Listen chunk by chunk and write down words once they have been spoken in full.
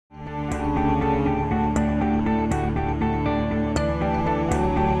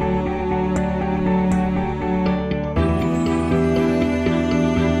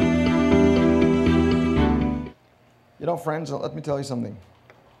know, friends, let me tell you something.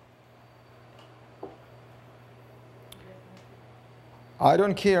 I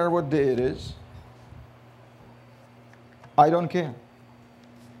don't care what day it is. I don't care.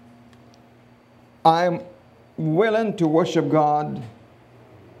 I'm willing to worship God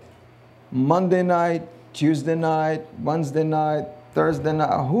Monday night, Tuesday night, Wednesday night, Thursday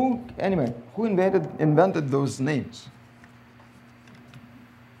night. Who invented those names?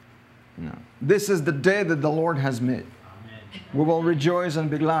 No. This is the day that the Lord has made. Amen. We will rejoice and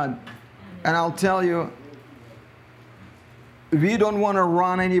be glad. And I'll tell you, we don't want to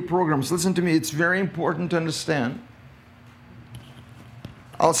run any programs. Listen to me, it's very important to understand.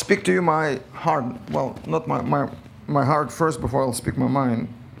 I'll speak to you my heart. Well, not my heart first before I'll speak my mind.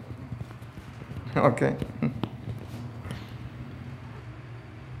 Okay.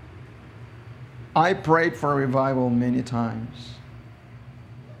 I prayed for a revival many times.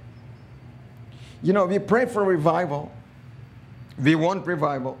 You know, we pray for revival. We want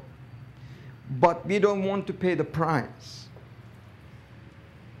revival. But we don't want to pay the price.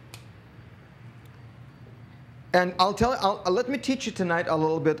 And let me teach you tonight a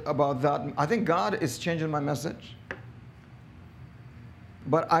little bit about that. I think God is changing my message.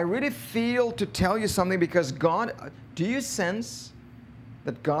 But I really feel to tell you something because God, do you sense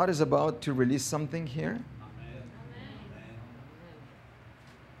that God is about to release something here? Amen.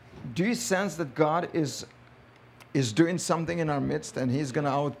 Do you sense that God is doing something in our midst and He's going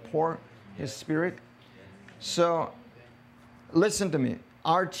to outpour His Spirit? So, listen to me.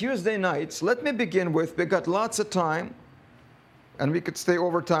 Our Tuesday nights, let me begin with, we got lots of time, and we could stay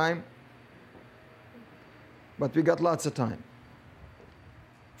over time, but we got lots of time.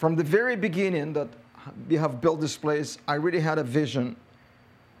 From the very beginning that we have built this place, I really had a vision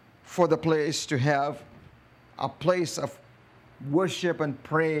for the place to have a place of worship and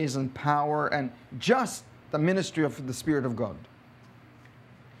praise and power and just the ministry of the Spirit of God.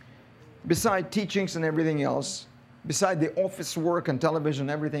 Beside teachings and everything else, beside the office work and television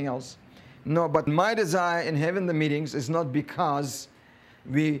and everything else. No, but my desire in having the meetings is not because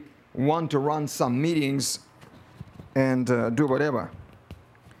we want to run some meetings and do whatever.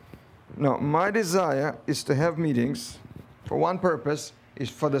 No, my desire is to have meetings for one purpose, is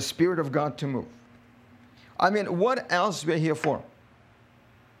for the Spirit of God to move. I mean, what else we're here for?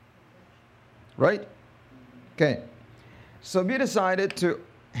 Right? Okay. So we decided to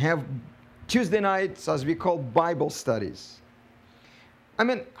have Tuesday nights, as we call Bible studies. I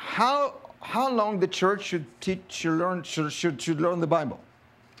mean, how long the church should teach, should learn the Bible?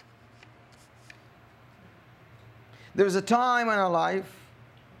 There's a time in our life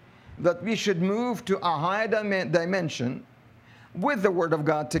that we should move to a higher dimension with the Word of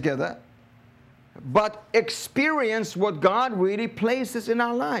God together, but experience what God really places in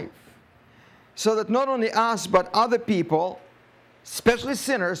our life. So that not only us, but other people, especially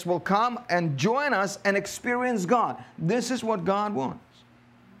sinners, will come and join us and experience God. This is what God wants.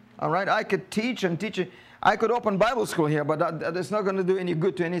 All right? I could teach and teach. I could open Bible school here, but that's not going to do any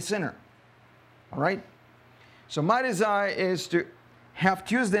good to any sinner. All right? So my desire is to have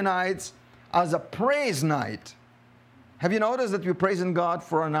Tuesday nights as a praise night. Have you noticed that we're praising God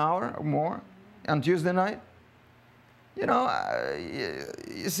for an hour or more on Tuesday night? You know,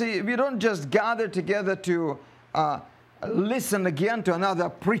 you see, we don't just gather together to listen again to another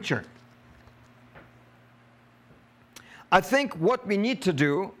preacher. I think what we need to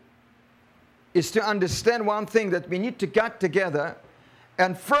do is to understand one thing, that we need to get together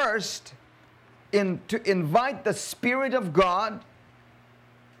and first to invite the Spirit of God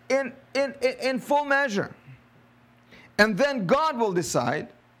in full measure. And then God will decide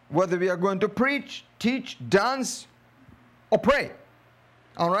whether we are going to preach, teach, dance, or pray.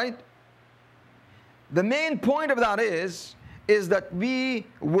 All right? The main point of that is that we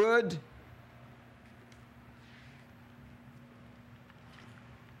would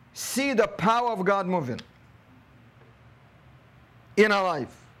see the power of God moving in our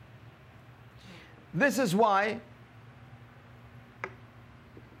life. This is why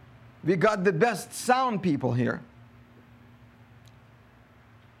we got the best sound people here.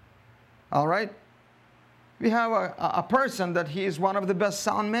 All right? We have a person that he is one of the best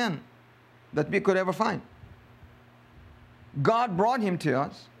sound men that we could ever find. God brought him to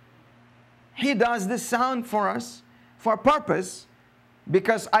us. He does this sound for us for a purpose,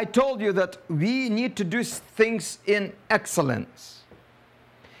 because I told you that we need to do things in excellence.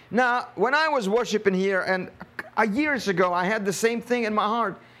 Now, when I was worshiping here, and years ago, I had the same thing in my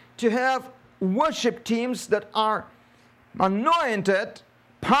heart, to have worship teams that are anointed,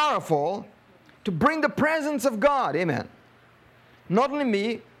 powerful, to bring the presence of God. Amen. Not only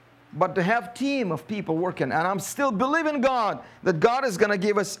me, but to have team of people working. And I'm still believing God that God is going to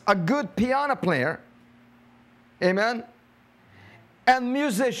give us a good piano player. Amen. And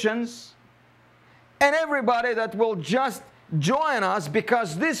musicians. And everybody that will just join us,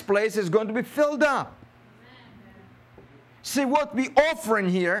 because this place is going to be filled up. See, what we offer in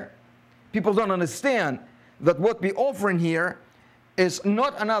here, people don't understand that what we offer in here is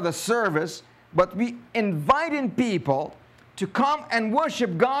not another service, but we inviting people to come and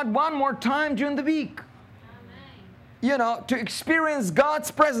worship God one more time during the week. You know, to experience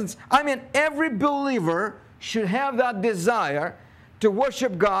God's presence. I mean, every believer should have that desire to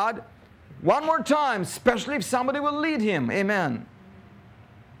worship God one more time, especially if somebody will lead him. Amen.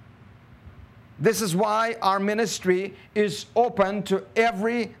 This is why our ministry is open to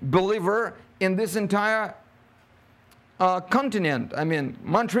every believer in this entire continent. I mean,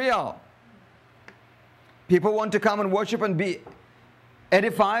 Montreal. People want to come and worship and be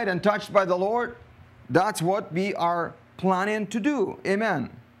edified and touched by the Lord. That's what we are planning to do. Amen.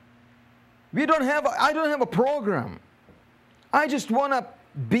 I don't have a program. I just want to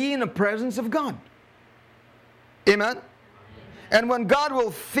be in the presence of God. Amen. And when God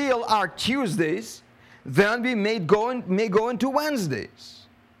will fill our Tuesdays, then we may go into Wednesdays.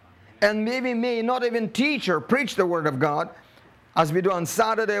 And maybe may not even teach or preach the Word of God as we do on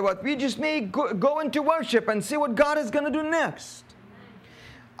Saturday, but we just may go into worship and see what God is going to do next.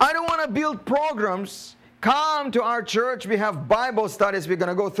 I don't want to build programs. Come to our church, we have Bible studies, we're going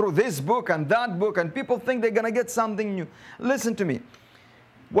to go through this book and that book, and people think they're going to get something new. Listen to me.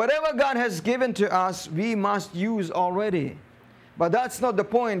 Whatever God has given to us, we must use already. But that's not the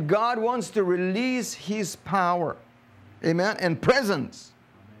point. God wants to release His power, amen, and presence,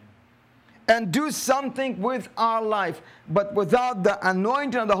 and do something with our life. But without the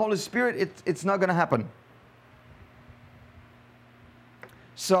anointing of the Holy Spirit, it's not going to happen.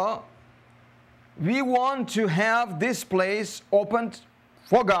 So, we want to have this place opened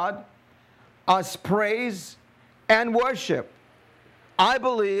for God as praise and worship. I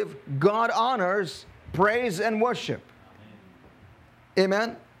believe God honors praise and worship.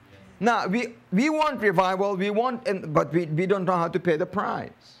 Amen? Now, we want revival, but we don't know how to pay the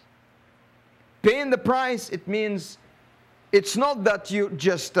price. Paying the price, it means it's not that you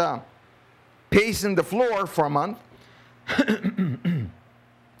just pace in the floor for a month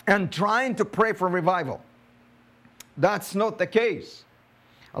and trying to pray for revival. That's not the case.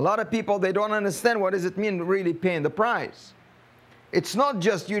 A lot of people, they don't understand what does it mean really paying the price. It's not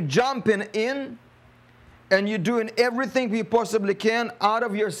just you jumping in and you're doing everything you possibly can out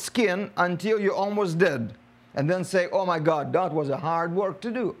of your skin until you're almost dead. And then say, oh my God, that was a hard work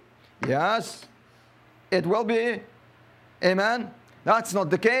to do. Yes, it will be. Amen? That's not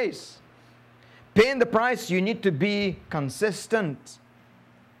the case. Paying the price, you need to be consistent.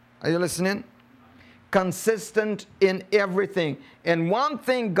 Are you listening? Consistent in everything. And one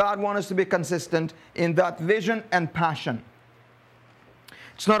thing God wants us to be consistent in, that vision and passion.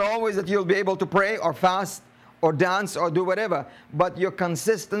 It's not always that you'll be able to pray or fast or dance or do whatever, but your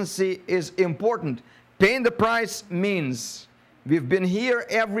consistency is important. Paying the price means we've been here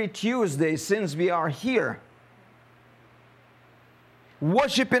every Tuesday since we are here.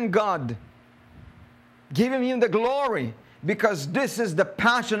 Worshiping God. Giving Him the glory. Because this is the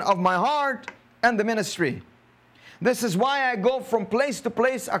passion of my heart and the ministry. This is why I go from place to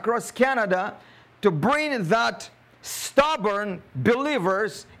place across Canada to bring that stubborn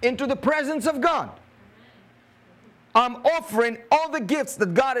believers into the presence of God. I'm offering all the gifts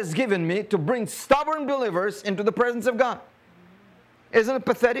that God has given me to bring stubborn believers into the presence of God. Isn't it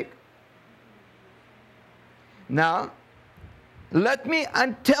pathetic? Now, let me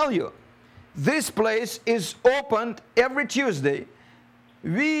tell you, this place is opened every Tuesday.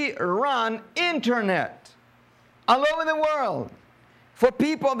 We run internet all over the world for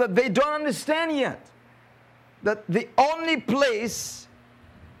people that they don't understand yet. That the only place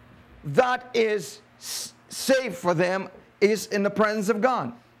that is safe for them is in the presence of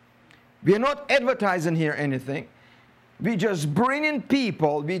God. We are not advertising here anything. We just bring in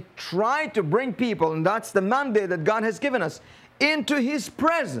people. We try to bring people, and that's the mandate that God has given us, into His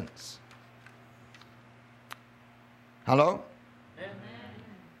presence. Hello? Amen.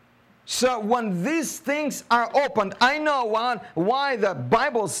 So when these things are opened, I know why the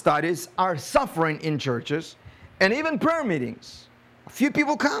Bible studies are suffering in churches and even prayer meetings. A few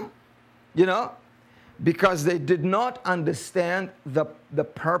people come, you know, because they did not understand the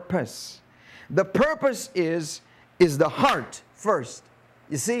purpose. The purpose is the heart first.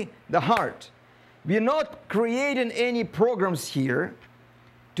 You see, the heart. We're not creating any programs here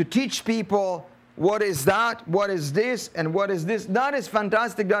to teach people what is that, what is this, and what is this. That is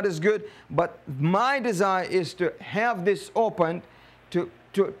fantastic, that is good. But my desire is to have this opened to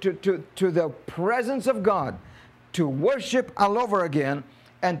the presence of God, to worship all over again,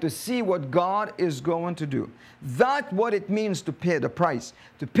 and to see what God is going to do. That's what it means to pay the price.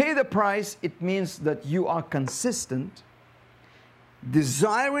 To pay the price, it means that you are consistent,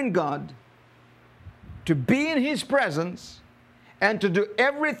 desiring God, to be in His presence, and to do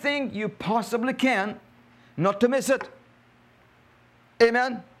everything you possibly can not to miss it.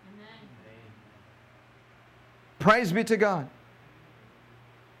 Amen? Amen. Praise be to God.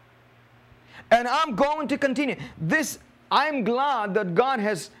 And I'm going to continue. I'm glad that God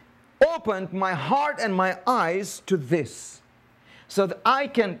has opened my heart and my eyes to this, so that I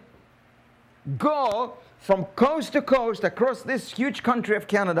can go from coast to coast across this huge country of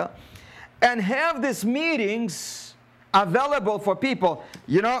Canada and have these meetings available for people.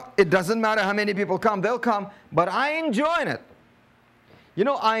 You know, it doesn't matter how many people come, they'll come, but I enjoy it. You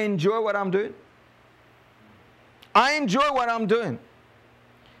know, I enjoy what I'm doing. I enjoy what I'm doing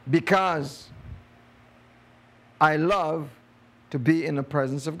because I love to be in the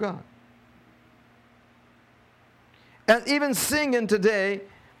presence of God. And even singing today,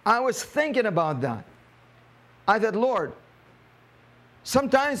 I was thinking about that. I thought, Lord,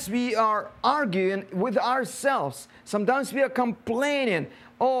 sometimes we are arguing with ourselves. Sometimes we are complaining.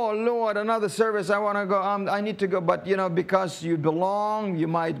 Oh, Lord, another service, I want to go. I need to go. But, you know, because you belong, you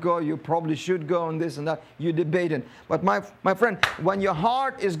might go. You probably should go and this and that. You're debating. But my friend, when your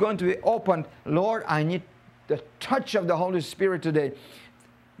heart is going to be opened, Lord, I need the touch of the Holy Spirit today.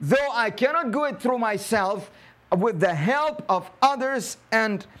 Though I cannot do it through myself, with the help of others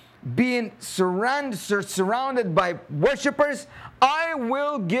and being surrounded by worshipers, I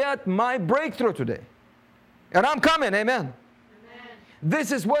will get my breakthrough today. And I'm coming, amen.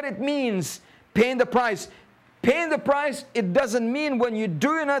 This is what it means, paying the price. Paying the price, it doesn't mean when you're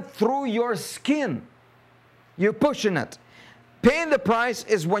doing it through your skin. You're pushing it. Paying the price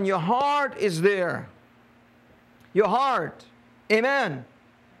is when your heart is there. Your heart. Amen.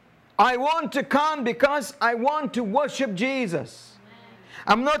 I want to come because I want to worship Jesus.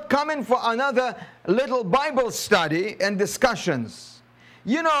 I'm not coming for another little Bible study and discussions.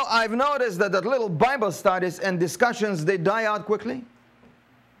 You know, I've noticed that the little Bible studies and discussions, they die out quickly.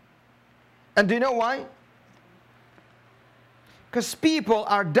 And do you know why? Because people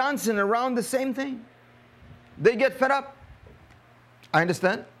are dancing around the same thing. They get fed up. I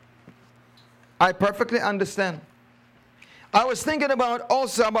understand. I perfectly understand. I was thinking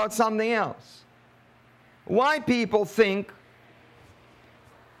also about something else. Why people think,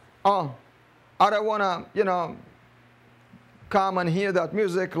 oh, I don't want to, you know, come and hear that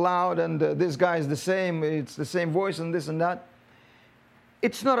music loud and this guy is the same, it's the same voice and this and that.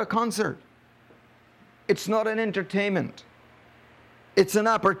 It's not a concert. It's not an entertainment. It's an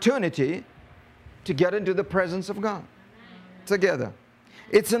opportunity to get into the presence of God together.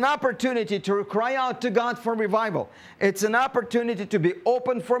 It's an opportunity to cry out to God for revival. It's an opportunity to be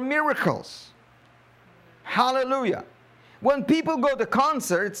open for miracles. Hallelujah. When people go to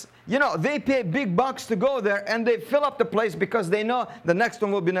concerts, you know, they pay big bucks to go there and they fill up the place because they know the next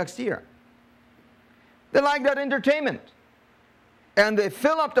one will be next year. They like that entertainment. And they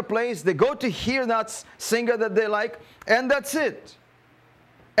fill up the place, they go to hear that singer that they like, and that's it.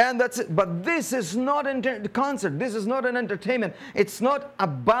 And that's it. But this is not a concert. This is not an entertainment. It's not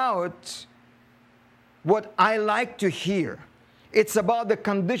about what I like to hear. It's about the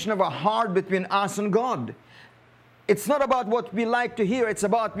condition of our heart between us and God. It's not about what we like to hear. It's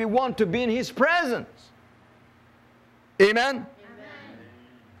about we want to be in His presence. Amen? Amen.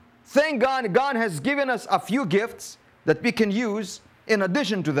 Thank God, God has given us a few gifts that we can use in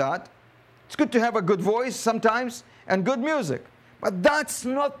addition to that. It's good to have a good voice sometimes and good music. But that's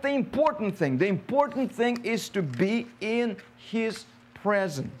not the important thing. The important thing is to be in His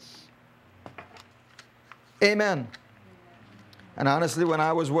presence. Amen. And honestly, when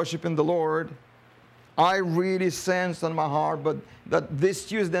I was worshiping the Lord, I really sensed on my heart that these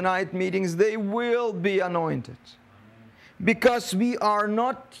Tuesday night meetings, they will be anointed. Because we are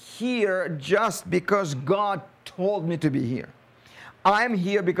not here just because God told me to be here. I'm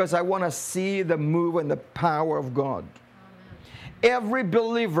here because I want to see the move and the power of God. Every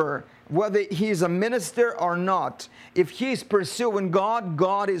believer, whether he's a minister or not, if he's pursuing God,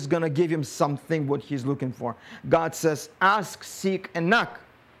 God is going to give him something what he's looking for. God says, ask, seek, and knock.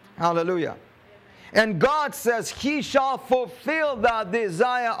 Hallelujah. And God says, He shall fulfill the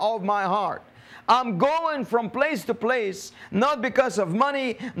desire of my heart. I'm going from place to place, not because of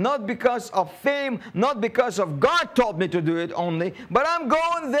money, not because of fame, not because of God told me to do it only, but I'm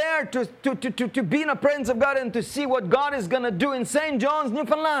going there to be in the presence of God and to see what God is going to do in St. John's,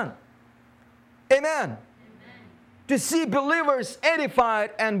 Newfoundland. Amen. To see believers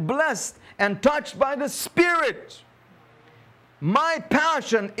edified and blessed and touched by the Spirit. My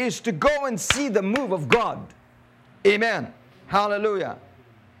passion is to go and see the move of God. Amen. Hallelujah.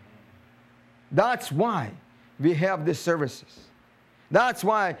 That's why we have these services. That's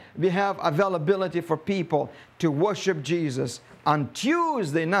why we have availability for people to worship Jesus on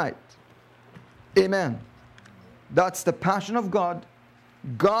Tuesday night. Amen. That's the passion of God.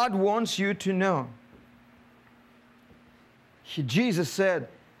 God wants you to know. Jesus said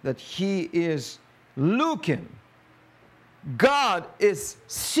that He is looking. God is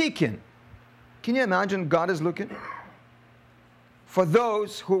seeking. Can you imagine God is looking? For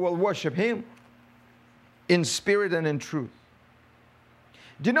those who will worship Him in spirit and in truth.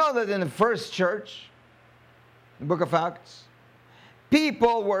 Do you know that in the first church, the book of Acts,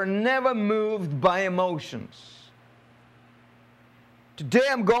 people were never moved by emotions. Today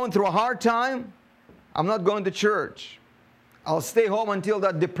I'm going through a hard time. I'm not going to church. I'll stay home until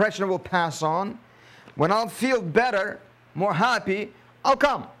that depression will pass on. When I'll feel better, more happy, I'll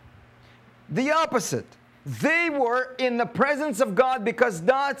come. The opposite. They were in the presence of God because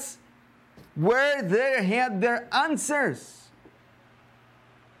that's where they had their answers.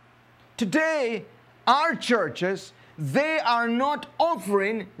 Today, our churches, they are not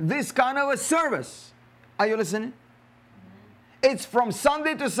offering this kind of a service. Are you listening? It's from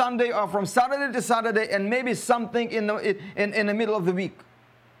Sunday to Sunday or from Saturday to Saturday and maybe something in the middle of the week.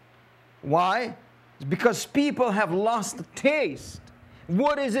 Why? It's because people have lost the taste.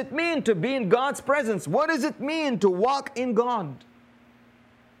 What does it mean to be in God's presence? What does it mean to walk in God?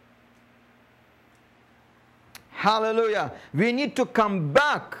 Hallelujah. We need to come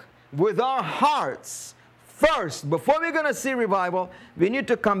back with our hearts first. Before we're going to see revival, we need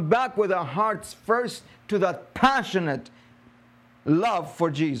to come back with our hearts first to that passionate love for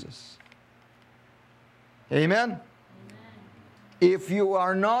Jesus. Amen? Amen? If you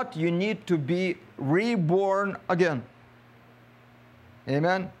are not, you need to be reborn again.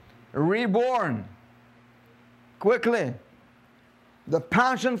 Amen? Reborn. Quickly. The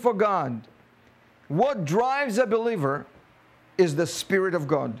passion for God. What drives a believer is the Spirit of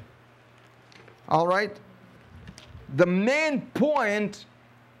God. All right? The main point,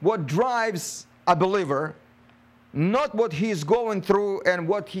 what drives a believer, not what he's going through and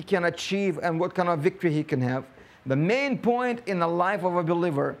what he can achieve and what kind of victory he can have. The main point in the life of a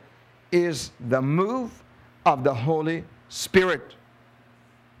believer is the move of the Holy Spirit.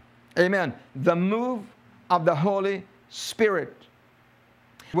 Amen. The move of the Holy Spirit.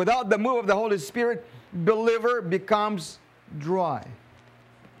 Without the move of the Holy Spirit, believer becomes dry.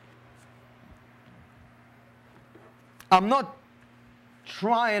 I'm not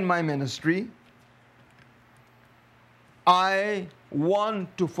trying my ministry. I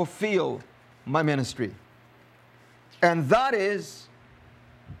want to fulfill my ministry. And that is,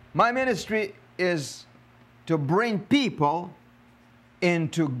 my ministry is to bring people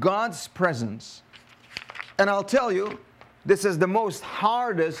into God's presence. And I'll tell you, this is the most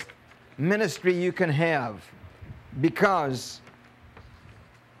hardest ministry you can have, because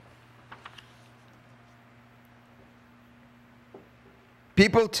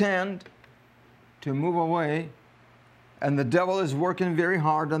people tend to move away, and the devil is working very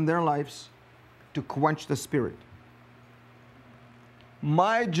hard on their lives to quench the Spirit.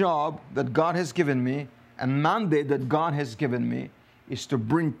 My job that God has given me, and mandate that God has given me, is to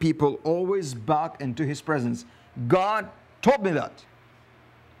bring people always back into His presence. God told me that.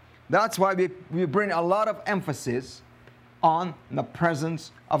 That's why we bring a lot of emphasis on the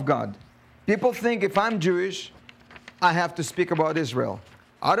presence of God. People think if I'm Jewish, I have to speak about Israel.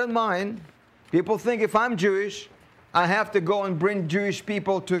 I don't mind. People think if I'm Jewish, I have to go and bring Jewish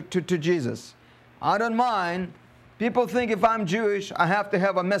people to Jesus. I don't mind. People think if I'm Jewish, I have to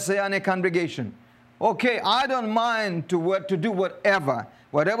have a messianic congregation. Okay, I don't mind to do whatever.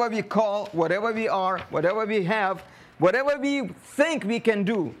 Whatever we call, whatever we are, whatever we have, whatever we think we can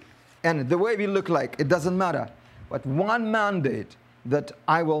do, and the way we look like, it doesn't matter. But one mandate that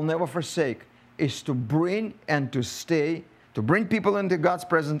I will never forsake is to bring and to stay, to bring people into God's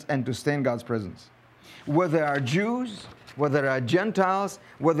presence and to stay in God's presence. Whether they are Jews, whether they are Gentiles,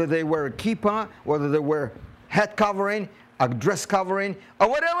 whether they wear a kippah, whether they wear head covering, a dress covering, or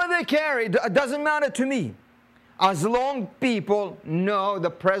whatever they carry, it doesn't matter to me. As long people know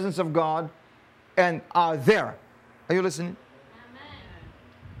the presence of God and are there. Are you listening?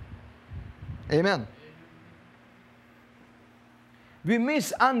 Amen. We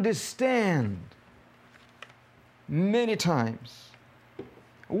misunderstand many times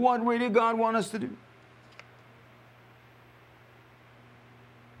what really God wants us to do.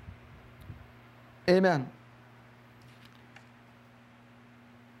 Amen.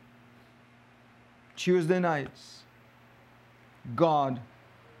 Tuesday nights, God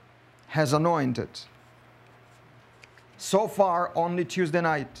has anointed. So far, only Tuesday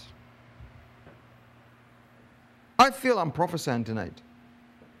night. I feel I'm prophesying tonight.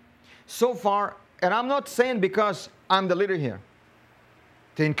 So far, and I'm not saying because I'm the leader here,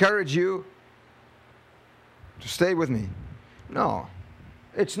 to encourage you to stay with me. No,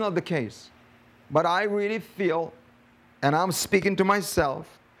 it's not the case. But I really feel, and I'm speaking to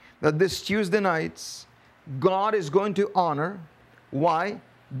myself, that this Tuesday nights, God is going to honor. Why?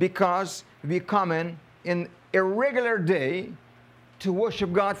 Because we come in a regular day to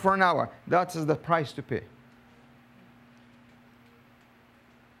worship God for an hour. That's the price to pay.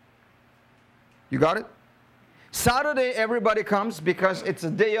 You got it? Saturday, everybody comes because it's a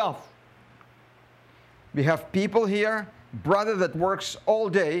day off. We have people here, brother that works all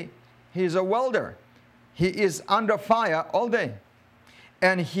day. He's a welder. He is under fire all day.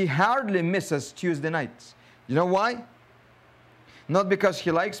 And he hardly misses Tuesday nights. You know why? Not because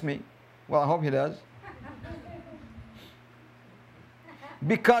he likes me. Well, I hope he does.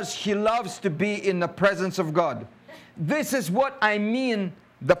 Because he loves to be in the presence of God. This is what I mean,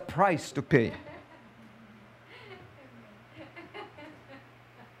 the price to pay.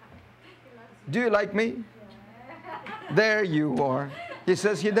 Do you like me? There you are. He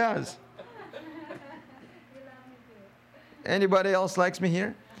says he does. Anybody else likes me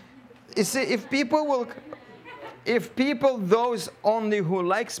here? You see, if people, those only who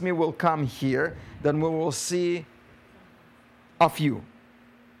likes me will come here, then we will see a few.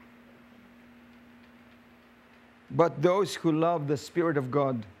 But those who love the Spirit of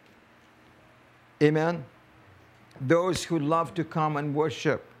God, amen, those who love to come and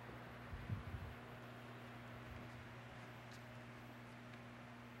worship,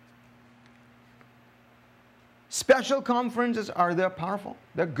 special conferences, are they powerful?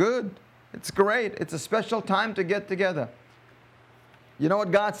 They're good. It's great. It's a special time to get together. You know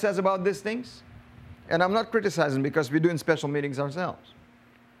what God says about these things? And I'm not criticizing because we're doing special meetings ourselves.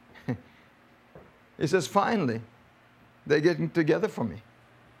 He says, finally, they're getting together for me.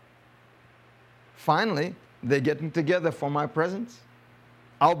 Finally, they're getting together for my presence.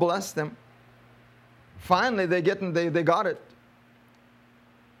 I'll bless them. Finally, they got it.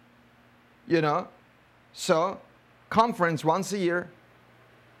 You know? So, conference once a year,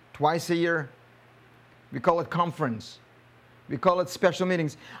 twice a year. We call it conference. We call it special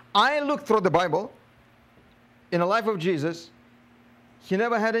meetings. I looked through the Bible. In the life of Jesus, he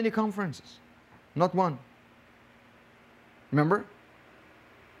never had any conferences. Not one. Remember?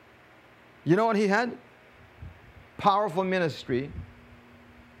 You know what he had? Powerful ministry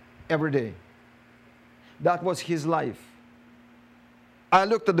every day. That was his life. I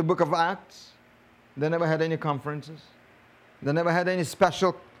looked at the book of Acts. They never had any conferences. They never had any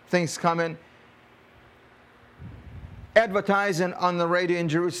special things coming. Advertising on the radio in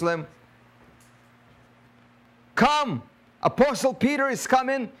Jerusalem. Come! Apostle Peter is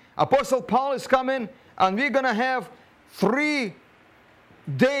coming. Apostle Paul is coming. And we're going to have 3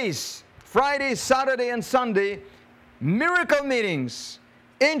 days, Friday, Saturday, and Sunday, miracle meetings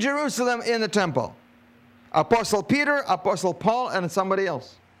in Jerusalem in the temple. Apostle Peter, Apostle Paul, and somebody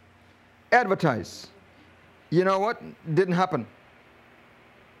else. Advertise. You know what? Didn't happen.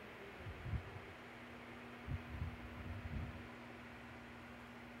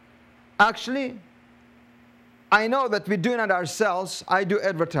 Actually, I know that we're doing it ourselves. I do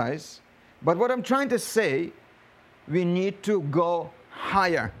advertise. But what I'm trying to say, we need to go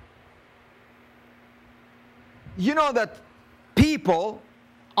higher. You know that people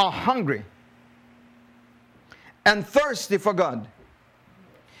are hungry and thirsty for God.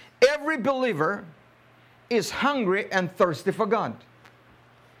 Every believer is hungry and thirsty for God.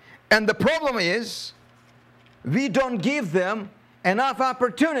 And the problem is, we don't give them enough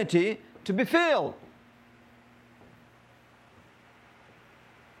opportunity to be filled.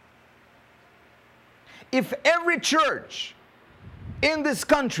 If every church in this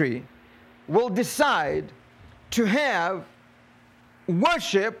country will decide to have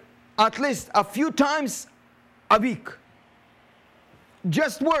worship at least a few times a week,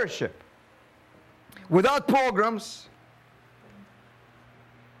 just worship, without programs,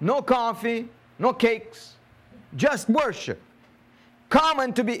 no coffee, no cakes, just worship. Come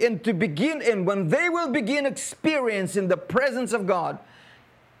and to begin, and when they will begin experiencing the presence of God,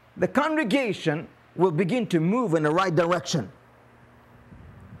 the congregation will begin to move in the right direction.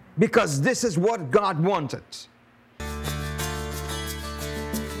 Because this is what God wanted. We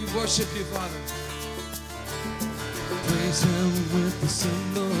worship you, Father. Praise Him with the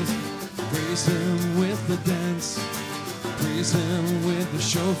cymbals. Praise Him with the dance. Praise Him with the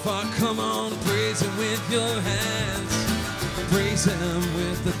shofar. Come on, praise Him with your hands. Praise Him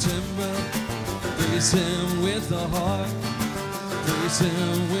with the timbrel. Praise Him with the harp. Praise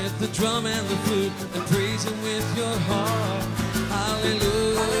Him with the drum and the flute. And praise Him with your heart.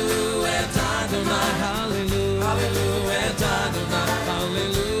 Hallelujah. Adonai. Hallelujah. Adonai.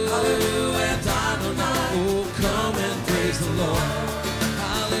 Hallelujah. Adonai. Oh, come and praise the Lord.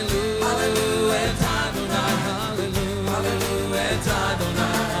 Hallelujah. Adonai. Hallelujah.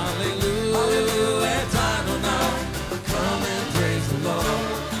 Adonai. Hallelujah. Adonai. Come and praise the Lord.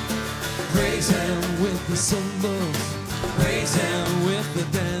 Praise Him with the cymbals. Praise Him with the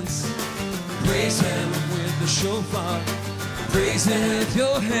dance. Praise Him with the shofar. Praise Him with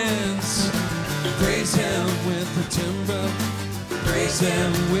your hands. Praise Him with the timbrel. Praise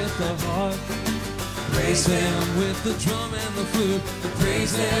Him with the harp. Praise Him with the drum and the flute. And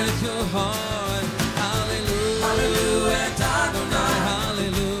praise Him with your heart. Hallelujah. Hallelujah. Adonai.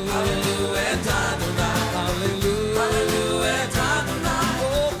 Hallelujah. Hallelujah. Adonai. Hallelujah. Hallelujah. Adonai.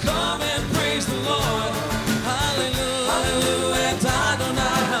 Oh, come and praise the Lord. Hallelujah. Hallelujah.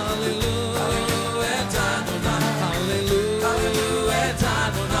 Adonai. Hallelujah. Adonai. Hallelujah.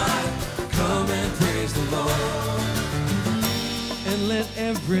 Adonai. Come and praise the Lord. And let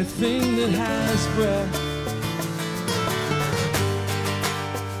everything that has breath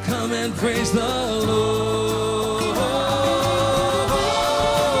come and praise the Lord.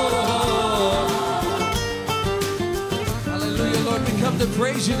 Hallelujah, Lord, we come to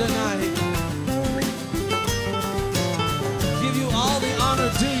praise you tonight. Give you all the honor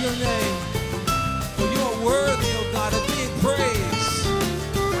due your name. For you are worthy, O God, of being praised.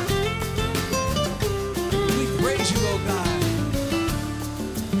 We praise you, O God.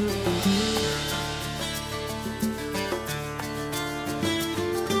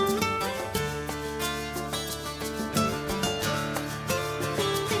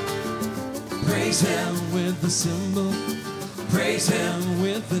 Praise Him with the cymbal. Praise Him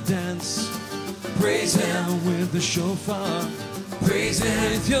with the dance. Praise Him with the shofar. Praise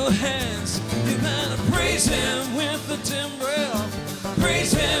Him with your hands. You gotta praise Him with the timbrel.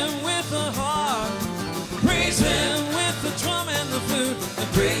 Praise Him with the harp. Praise Him with the drum and the flute. And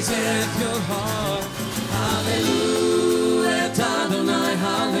praise Him with your heart. Hallelujah. Adonai.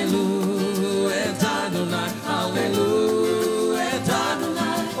 Hallelujah. Adonai. Hallelujah.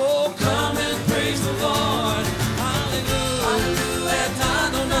 Adonai. Oh, come and praise the Lord. Hallelujah. Hallelujah.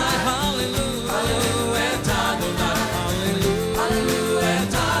 Adonai. Hallelujah. Adonai. Hallelujah.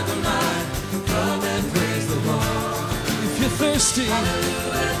 Adonai. Come and praise the Lord. If you're thirsty,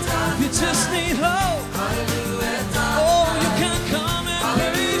 if you just need hope, oh, you can come and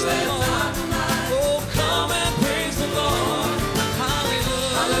praise the Lord. Oh, come and praise the Lord.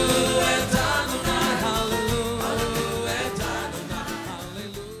 Hallelujah. Adonai. Hallelujah. Adonai.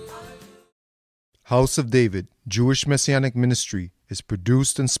 Hallelujah. House of David, Jewish Messianic Ministry is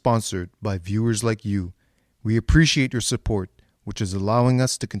produced and sponsored by viewers like you. We appreciate your support, which is allowing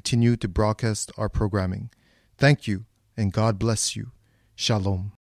us to continue to broadcast our programming. Thank you, and God bless you. Shalom.